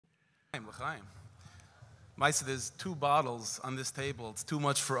L'chaim. Maisa, there's 2 bottles on this table. It's too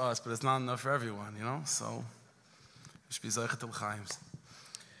much for us, but it's not enough for everyone, you know? So, we should be zeichet l'chaim.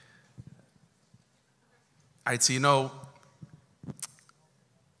 All right, so you know,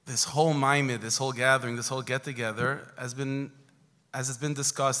 this whole maimid, this whole gathering, this whole get-together has been, as it's been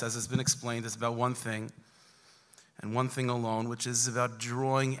discussed, as it's been explained, it's about one thing, and one thing alone, which is about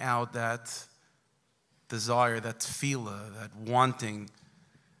drawing out that desire, that tefillah, that wanting,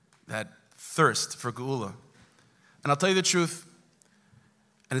 that thirst for geula. And I'll tell you the truth,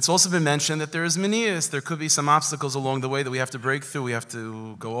 and it's also been mentioned that there is manias, there could be some obstacles along the way that we have to break through, we have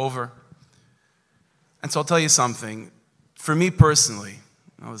to go over. And so I'll tell you something. For me personally,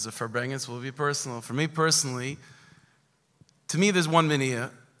 as a Farbrengen, it will be personal. For me personally, to me there's one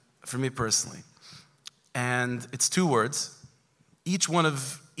mania, for me personally. And it's 2 words. Each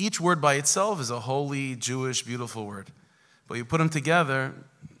word by itself is a holy, Jewish, beautiful word. But you put them together,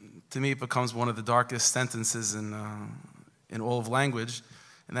 to me it becomes one of the darkest sentences in all of language.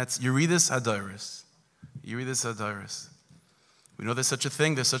 And that's Yeridus Hadaris. Yeridus Hadaris. We know there's such a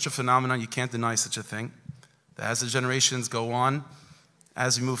thing, there's such a phenomenon, you can't deny such a thing. That as the generations go on,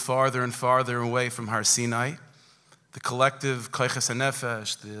 as we move farther and farther away from Har Sinai, the collective koiches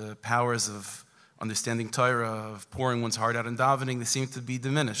hanefesh, the powers of understanding Torah, of pouring one's heart out in davening, they seem to be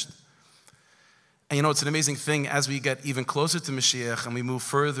diminished. And you know, it's an amazing thing, as we get even closer to Mashiach and we move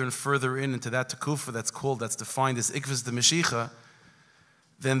further and further into that tekufa that's defined as ikvus de Mashiach,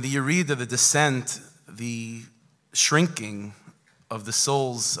 then the yerida, the descent, the shrinking of the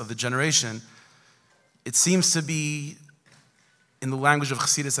souls of the generation, it seems to be, in the language of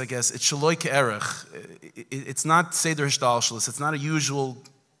Chassidus, I guess, it's shaloi ke'erech. It's not seder hishtalshelus. It's not a usual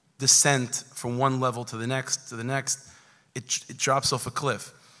descent from one level to the next, It drops off a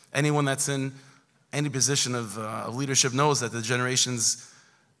cliff. Anyone that's in any position of leadership knows that the generations,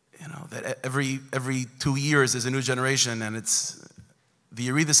 you know, that every 2 years is a new generation, and it's the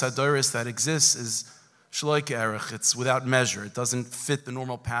Yeridus Hadoris that exists is shaloi ke'erech. It's without measure. It doesn't fit the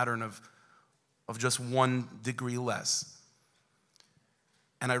normal pattern of just 1 degree less.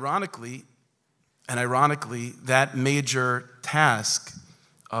 And ironically, that major task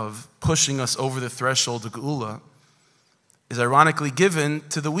of pushing us over the threshold of Geula is ironically given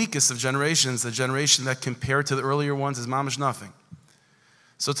to the weakest of generations, the generation that compared to the earlier ones is mamash nothing.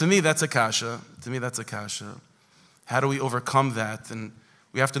 So to me, that's a kasha. How do we overcome that? And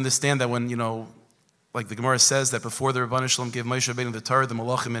we have to understand that when, you know, like the Gemara says that before the Rabbi Shalom gave Moshe Rabbeinu the Torah, the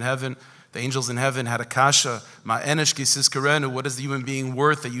Malachim in heaven, the angels in heaven had a kasha, ma enesh ki siskarenu, what is the human being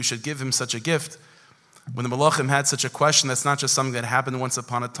worth that you should give him such a gift? When the Malachim had such a question, that's not just something that happened once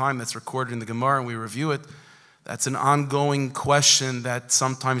upon a time, that's recorded in the Gemara and we review it. That's an ongoing question that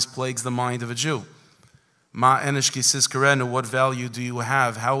sometimes plagues the mind of a Jew. Ma enesh ki siskarenu, what value do you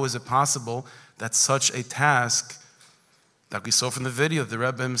have? How is it possible that such a task, like we saw from the video, the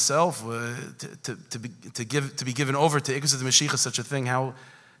Rebbe himself, to be given over to Ikvus de Mashiach, such a thing, how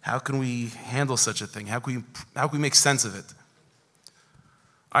can we handle such a thing? How can we make sense of it?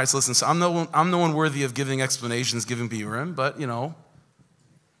 All right, so listen, so I'm no one worthy of giving explanations, giving biurim, but, you know,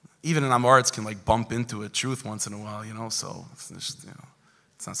 even an Amoritz can like bump into a truth once in a while, you know, so it's just, you know,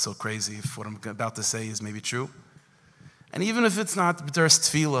 it's not so crazy if what I'm about to say is maybe true. And even if it's not B'teres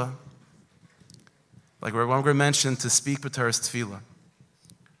Tefillah, like we're going to mention, to speak B'teres Tefillah.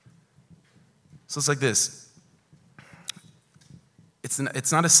 So it's like this.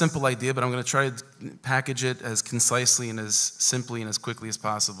 It's not a simple idea, but I'm going to try to package it as concisely and as simply and as quickly as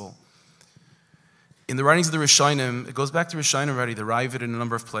possible. In the writings of the Rishonim, it goes back to Rishonim already, the Ravid in a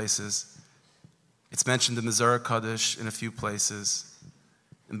number of places. It's mentioned in the Zohar Kodesh in a few places.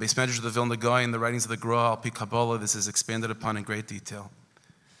 In the Beis Medrash of the Vilna Gaon, in the writings of the Gra, Al Pi Kabbalah, this is expanded upon in great detail.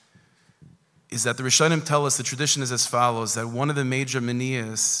 Is that the Rishonim tell us the tradition is as follows, that one of the major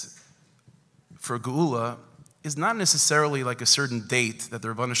manias for Geula is not necessarily like a certain date that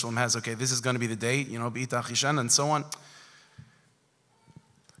the Rabbi Shalom has, okay, this is going to be the date, you know, B'itach Yishan, and so on.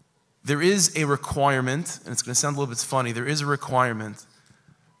 There is a requirement, and it's going to sound a little bit funny, there is a requirement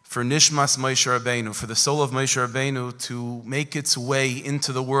for Nishmas Moshe Rabbeinu, for the soul of Moshe Rabbeinu to make its way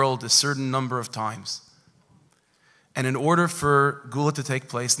into the world a certain number of times. And in order for Geula to take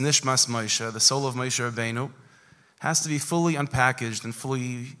place, Nishmas Moshe, the soul of Moshe Rabbeinu, has to be fully unpackaged and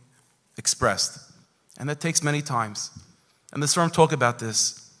fully expressed. And that takes many times. And the Sfarim talk about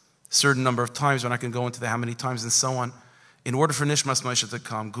this a certain number of times. We're not going to go into how many times and so on. In order for Nishmas Moshe to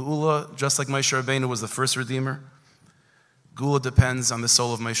come, Geula, just like Moshe Rabbeinu was the first Redeemer, Geula depends on the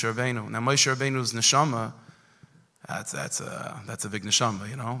soul of Moshe Rabbeinu. Now Moshe Rabbeinu's neshama, that's a big neshama,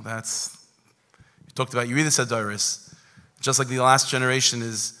 you know. We talked about Yeridus Hadaris. Just like the last generation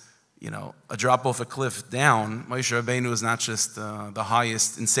is a drop off a cliff down. Moshe Rabbeinu is not just the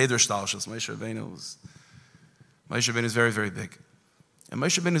highest in Seder Shtalshus. Moshe Rabbeinu is very, very big. And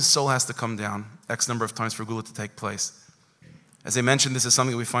Moshe Rabbeinu's soul has to come down X number of times for Gula to take place. As I mentioned, this is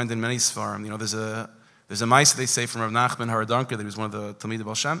something we find in many Sfarim. There's a mice they say from Rav Nachman Haradanker, that he was one of the Talmidei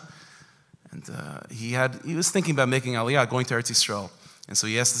Baal Shem. And he was thinking about making Aliyah, going to Eretz Yisrael. And so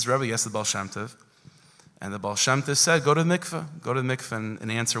he asked his Rabbi, he asked the Baal Shem Tov. And the Baal Shem Tov said, go to the mikveh, and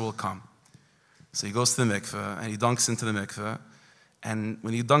an answer will come. So he goes to the mikveh, and he dunks into the mikveh. And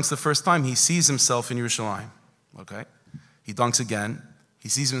when he dunks the first time, he sees himself in Yerushalayim. Okay? He dunks again. He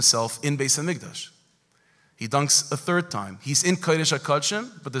sees himself in Beis HaMikdash. He dunks a third time. He's in Kodesh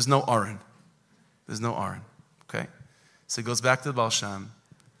HaKodshim, but there's no Aron. There's no Aron. Okay? So he goes back to the Baal Shem.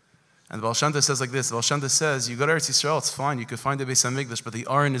 And the Baal Shem Tov says like this. The Baal Shem Tov says, you go to Eretz Yisrael, it's fine. You can find the Beis HaMikdash, but the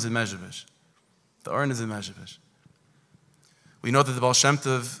Aron is in Mezhevish. The Aron is in Mezhevish. We know that the Baal Shem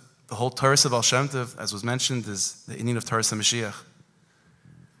Tov, the whole Torah of Baal Shem Tov, as was mentioned, is the Indian of Torah HaMashiach.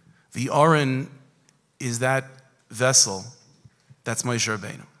 The Aron is that vessel that's Moshe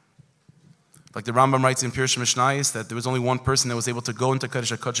Rabbeinu. Like the Rambam writes in Pirush Mishnayos that there was only one person that was able to go into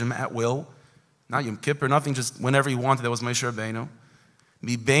Kodesh HaKodshim at will, not Yom Kippur, nothing, just whenever he wanted. That was Moshe Rabbeinu.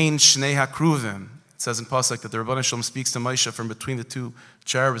 Mi bein shnei hakruvim. It says in Pasuk that the Rabban Shalom speaks to Moshe from between the two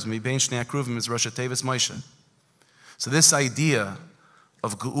cherubs. Mi bein shnei hakruvim is Rosh Tevis Moshe. So this idea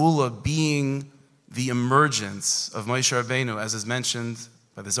of Geula being the emergence of Moshe Rabbeinu, as is mentioned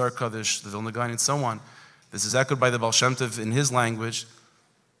by the Zohar Kodesh, the Vilna Gaon, and so on, this is echoed by the Baal Shem Tov in his language,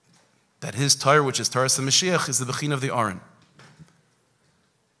 that his Torah, which is Torah Mashiach, is the Bechin of the Aron.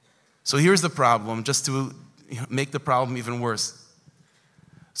 So here's the problem, just to make the problem even worse.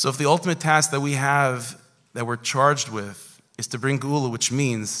 So if the ultimate task that we have, that we're charged with, is to bring Geula, which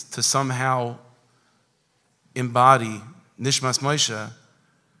means to somehow embody Nishmas Moshe,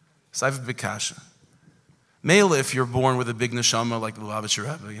 Saiv B'Kasha. Mele if you're born with a big neshama like the Lubavitcher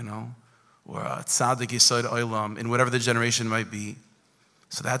Rebbe, or a Tzaddik Yisod Olam, in whatever the generation might be.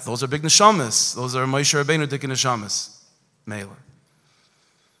 So those are big neshamas. Those are Moshe Rabbeinu dik neshamas. Mele.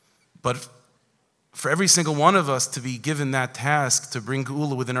 But for every single one of us to be given that task to bring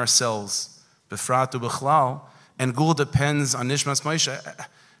Geula within ourselves, befrat u'bechlal, and Geula depends on Nishmas Moshe,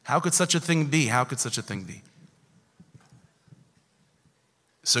 how could such a thing be? How could such a thing be?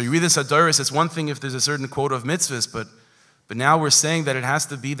 So you read this Adoris, it's one thing if there's a certain quota of mitzvahs, but now we're saying that it has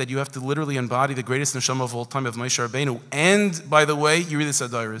to be that you have to literally embody the greatest neshama of all time of Moshe Rabbeinu. And, by the way, you read this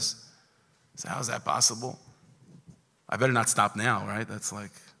Adoris. So how is that possible? I better not stop now, right? That's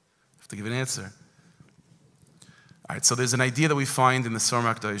like, I have to give an answer. All right, so there's an idea that we find in the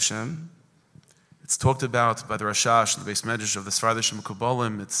Sfarim HaKadoshim. It's talked about by the Rashash, the Beis Medrash of the Sfardish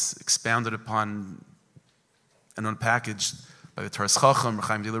Mekubalim. It's expounded upon and unpackaged by the Taras Chacham,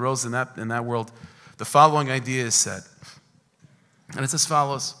 Chaim de la Rose, in that world. The following idea is said, and it's as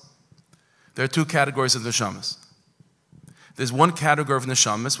follows. There are two categories of neshamas. There's one category of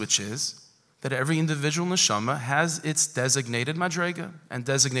neshamas, which is that every individual neshama has its designated madrega and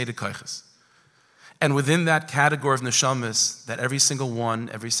designated koiches. And within that category of neshamas, that every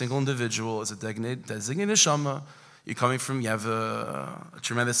single individual is a designated neshama. You're coming from, you have a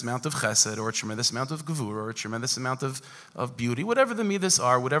tremendous amount of chesed, or a tremendous amount of gevura, or a tremendous amount of beauty, whatever the midas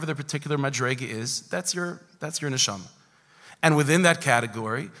are, whatever the particular madrega is, that's your neshama. And within that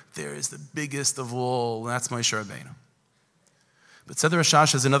category, there is the biggest of all, and that's Moshe Rabbeinu. But Seder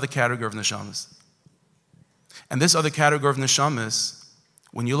Rashash is another category of neshamas. And this other category of neshamas,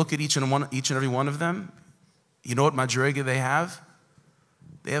 when you look at each and every one of them, you know what madrega they have?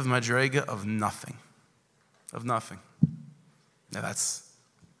 They have madrega of nothing. Of nothing. Now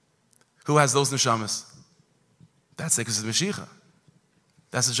who has those neshamas? That's the Mashiach.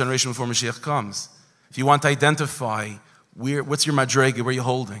 That's the generation before Mashiach comes. If you want to identify what's your madrega, where are you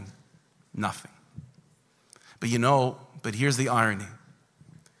holding? Nothing. But here's the irony.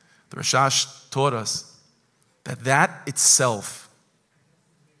 The Rashash taught us that itself,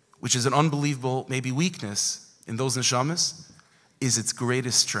 which is an unbelievable, maybe weakness in those neshamas, is its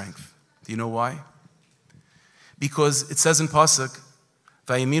greatest strength. Do you know why? Because it says in Pasuk,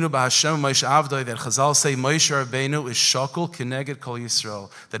 Vayiminu b'Hashem Moshe Avdai, that Chazal say Moshe Rabbeinu is shakol keneged kol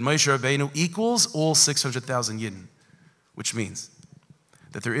Yisrael, that Moshe Rabbeinu equals all 600,000 Yidden, which means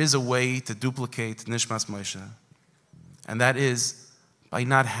that there is a way to duplicate Nishmas Moshe, and that is by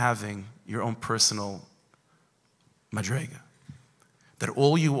not having your own personal madrega. That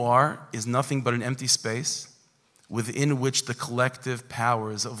all you are is nothing but an empty space within which the collective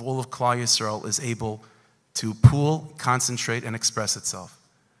powers of all of Klal Yisrael is able to pool, concentrate, and express itself.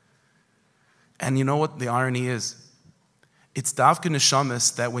 And you know what the irony is? It's davka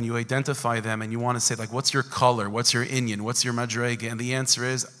neshamas that when you identify them and you want to say, like, what's your color, what's your inyan, what's your madrega, and the answer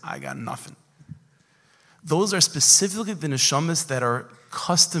is, I got nothing. Those are specifically the neshamas that are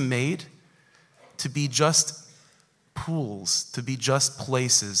custom made to be just pools, to be just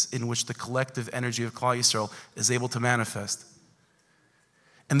places in which the collective energy of Klal Yisrael is able to manifest.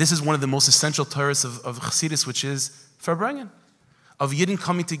 And this is one of the most essential Torahs of Chassidus, which is Farbrengen, of Yidden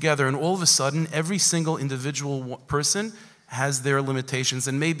coming together, and all of a sudden, every single individual person has their limitations,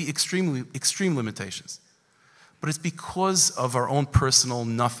 and maybe extreme limitations. But it's because of our own personal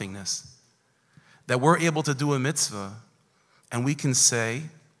nothingness that we're able to do a mitzvah, and we can say,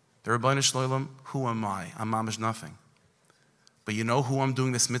 the Rabbi Shloim, who am I? I'm mamish nothing. But you know who I'm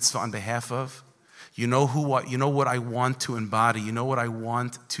doing this mitzvah on behalf of? You know what I want to embody. You know what I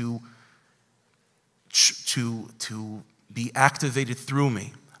want to be activated through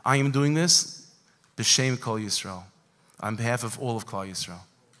me. I am doing this b'shem Kol Yisrael, on behalf of all of Klal Yisrael.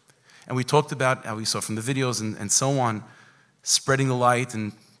 And we talked about, how we saw from the videos and so on, spreading the light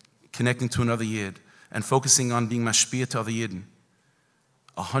and connecting to another Yid and focusing on being mashpia to other Yidden.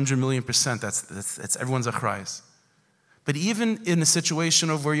 100,000,000%, that's everyone's achrayas. But even in a situation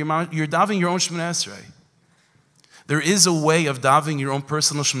of where you're davening your own Shemoneh Esrei, there is a way of davening your own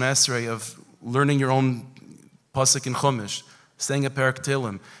personal Shemoneh Esrei, of learning your own pasuk in Chumash, saying a Perek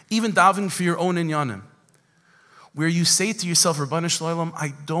Tehillim, even davening for your own inyanim, where you say to yourself, Rabbi Shloim,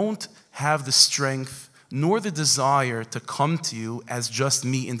 I don't have the strength nor the desire to come to you as just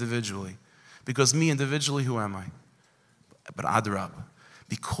me individually. Because me individually, who am I? But Adrab,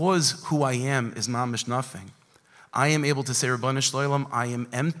 because who I am is mamish nothing, I am able to say, Rabbi Shloim, I am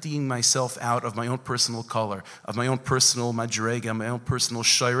emptying myself out of my own personal color, of my own personal madrega, my own personal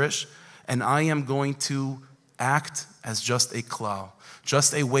shirish, and I am going to act as just a klal,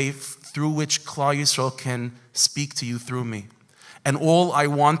 just a way through which Klal Yisrael can speak to you through me. And all I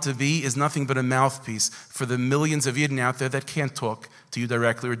want to be is nothing but a mouthpiece for the millions of Yidden out there that can't talk to you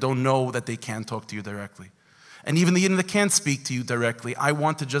directly or don't know that they can talk to you directly. And even the Yidden that can't speak to you directly, I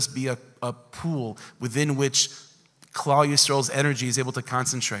want to just be a pool within which Klal Yisrael's energy is able to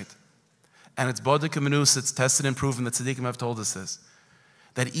concentrate. And it's Bodik and Manus, it's tested and proven that Tzaddikim have told us this,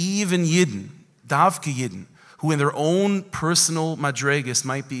 that even Yidden, Davka Yidden, who in their own personal madregas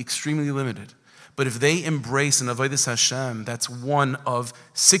might be extremely limited, but if they embrace an Avodas Hashem, that's one of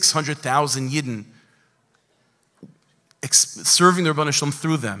 600,000 Yidden serving the Rebbeinu Shalom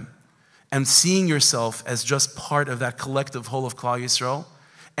through them, and seeing yourself as just part of that collective whole of Klal Yisrael,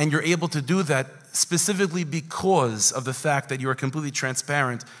 and you're able to do that specifically because of the fact that you are completely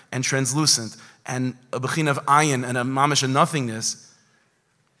transparent and translucent, and a bechin of ayin and a mamash of nothingness.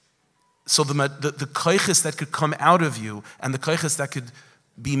 So the koiches that could come out of you and the koiches that could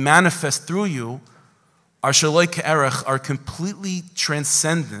be manifest through you are shaloi ke'erech, are completely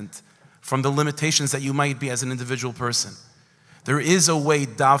transcendent from the limitations that you might be as an individual person. There is a way,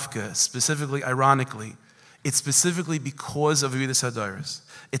 davka, specifically, ironically, it's specifically because of Avodas Hadaris.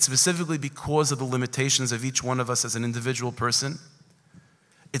 It's specifically because of the limitations of each one of us as an individual person.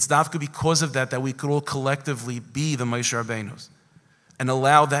 It's davka because of that we could all collectively be the Moshe Rabbeinus and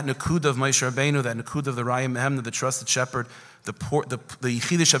allow that nakuda of Moshe Rabbeinu, that nakuda of the Raya Mehemna, the trusted shepherd, the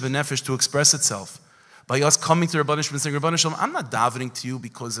Yichidish Nefesh to express itself. By us coming to Rabbi Shalom and saying, Rabbi Shalom, I'm not davening to you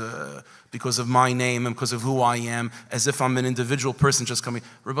because of my name and because of who I am, as if I'm an individual person just coming.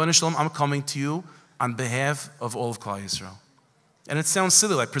 Rabbi Shalom, I'm coming to you on behalf of all of Klal Yisrael. And it sounds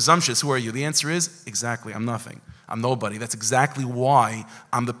silly, like presumptuous. Who are you? The answer is, exactly, I'm nothing. I'm nobody. That's exactly why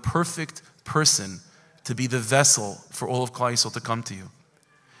I'm the perfect person to be the vessel for all of Klal Yisrael to come to you.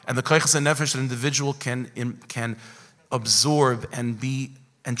 And the koiches and nefesh that an individual can absorb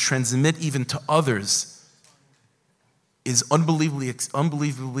and transmit even to others is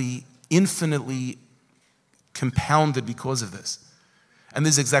unbelievably, infinitely compounded because of this. And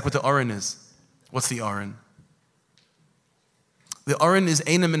this is exactly what the Aron is. What's the Aron? The Aron is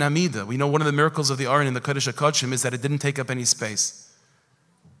Eina Min Hamida. We know one of the miracles of the Aron in the Kodesh HaKodshim is that it didn't take up any space.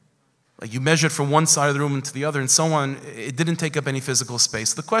 Like you measured from one side of the room to the other and so on, it didn't take up any physical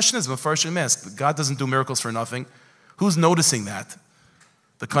space. The question is, Mefarshim ask, God doesn't do miracles for nothing. Who's noticing that?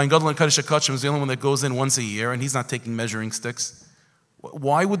 The Kohen Gadol in Kodesh HaKodshim is the only one that goes in once a year and he's not taking measuring sticks.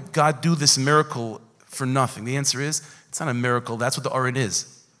 Why would God do this miracle for nothing? The answer is, it's not a miracle. That's what the Aron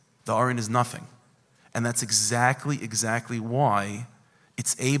is. The Aron is nothing. And that's exactly why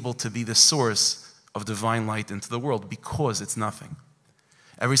it's able to be the source of divine light into the world, because it's nothing.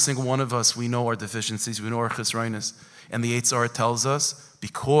 Every single one of us, we know our deficiencies, we know our chesroinus. And the Yetzer Hara tells us,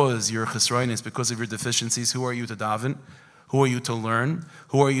 because you're chesroinus, because of your deficiencies, who are you to daven? Who are you to learn?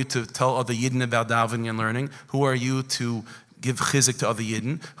 Who are you to tell other Yidden about davening and learning? Who are you to give chizik to other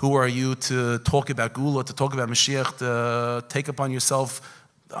Yidden? Who are you to talk about Gula, to talk about Mashiach, to take upon yourself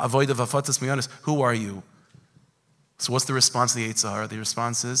avodah v'afatas miyanis? Who are you? So what's the response to the Yetzer Hara? The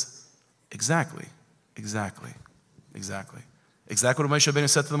response is, exactly. Exactly what Moshe Rabbeinu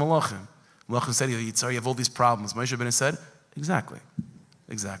said to the Malachim. Malachim said, Yetzer Hara, you have all these problems. Moshe Rabbeinu said, exactly.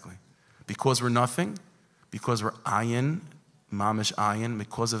 Because we're nothing, because we're ayin, mamish ayin,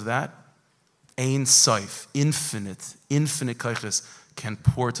 because of that, ein sof, infinite kaiches can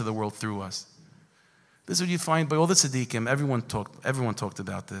pour to the world through us. This is what you find by all the tzaddikim. Everyone talked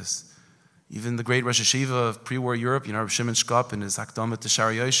about this. Even the great Rosh Hashiva of pre-war Europe, Rabbi Shimon Shkop in his Hakdama to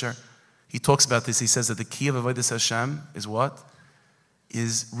Shari Yosher, he talks about this. He says that the key of Avodas Hashem is what?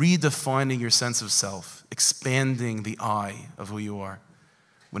 Is redefining your sense of self, expanding the I of who you are.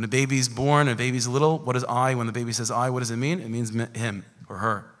 When a baby's born, a baby's little, what is I? When the baby says I, what does it mean? It means him or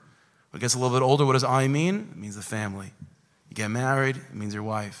her. When it gets a little bit older, what does I mean? It means the family. You get married, it means your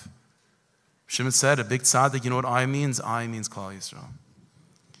wife. Shimon said, a big tzaddik, you know what I means? I means Klal Yisrael.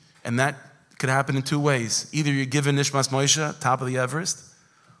 And that could happen in two ways. Either you're given Nishmas Moshe, top of the Everest,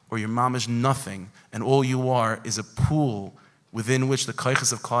 or you're mamish nothing, and all you are is a pool within which the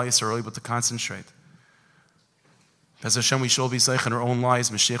kaiches of Klal Yisrael are able to concentrate. Bez Hashem, we should all be zeich in our own lives.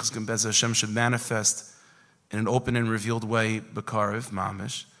 Mashiach Bez Hashem should manifest in an open and revealed way, b'karev,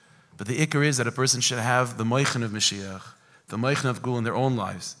 mamish. But the ikar is that a person should have the moichen of Mashiach, the moichen of Gula in their own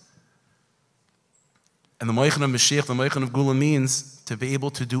lives. And the moichen of Mashiach, the moichen of Gula means to be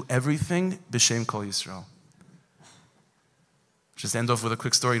able to do everything b'shem Kol Yisrael. Just end off with a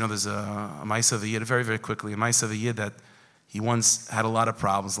quick story. There's a Maisa of a Yid, very, very quickly, a Maisa of a Yid that he once had a lot of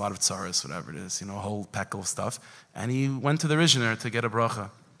problems, a lot of tzaras, whatever it is, a whole peckle of stuff. And he went to the Rishner to get a bracha.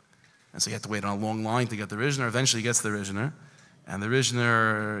 And so he had to wait on a long line to get the Rishner. Eventually he gets the Rishner. And the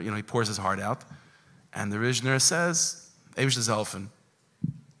Rishner, he pours his heart out. And the Rishner says, Eivish is helping.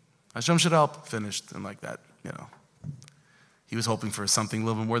 Hashem should help. Finished. And like that, He was hoping for something a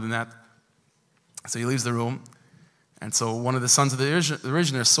little bit more than that. So he leaves the room. And so one of the sons of the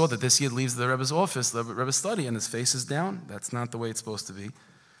Rishner saw that this Yid leaves the Rebbe's office, the Rebbe's study, and his face is down. That's not the way it's supposed to be.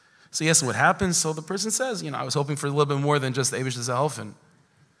 So he asks him what happened. So the person says, I was hoping for a little bit more than just Eivish is helping.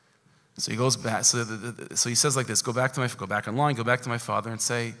 So he goes back. So he says like this: go back online, go back to my father, and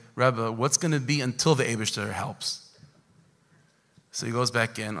say, Rebbe, what's going to be until the Eibishter helps? So he goes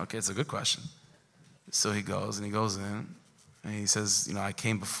back in. Okay, it's a good question. So he goes in, and he says, I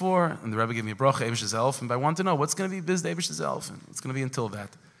came before, and the Rebbe gave me a bracha, Eibishter is helping, but I want to know what's going to be biz the Eibishter is helping. What's going to be until that?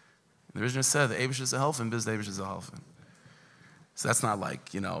 And the Rishner said, the Eibishter is helping, biz the Eibishter is helping. So that's not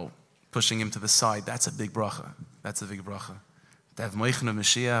like pushing him to the side. That's a big bracha. That's a big bracha. To have moichen of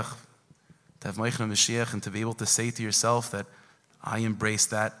Mashiach, and to be able to say to yourself that I embrace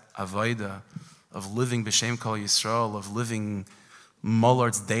that avodah of living b'shem Kol Yisrael, of living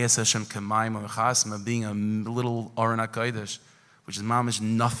Molard's Deis Hashem Kamayim Chasma, of being a little Aron HaKodesh, which is mamish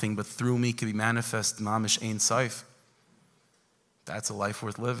nothing, but through me can be manifest mamish ein sof. That's a life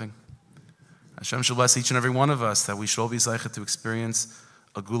worth living. Hashem shall bless each and every one of us that we should all be zeichet to experience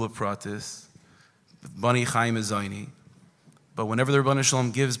a Gula Pratis, Bani Chaim Ezayni. But whenever the Rebbeinu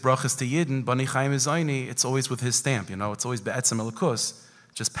Shalom gives brachas to Yidden, Bani Chaim Ezayni, it's always with his stamp, it's always Be'etzem Elokus,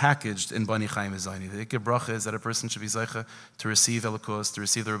 just packaged in Bani Chaim Ezayni. The ikar bracha is that a person should be zeicha to receive Elokus, to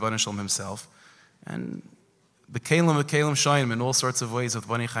receive the Rebbeinu Shalom himself. And B'kelim Shayim, in all sorts of ways with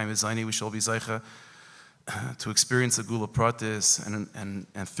Bani Chaim Ezayni, we shall be zeicha to experience a Gula Pratis,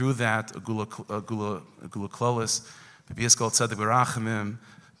 and through that, a Gula Klolis, B'biyaskal Tzedek B'rachamim,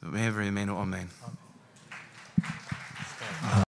 B'me'ever Yemenu Amen.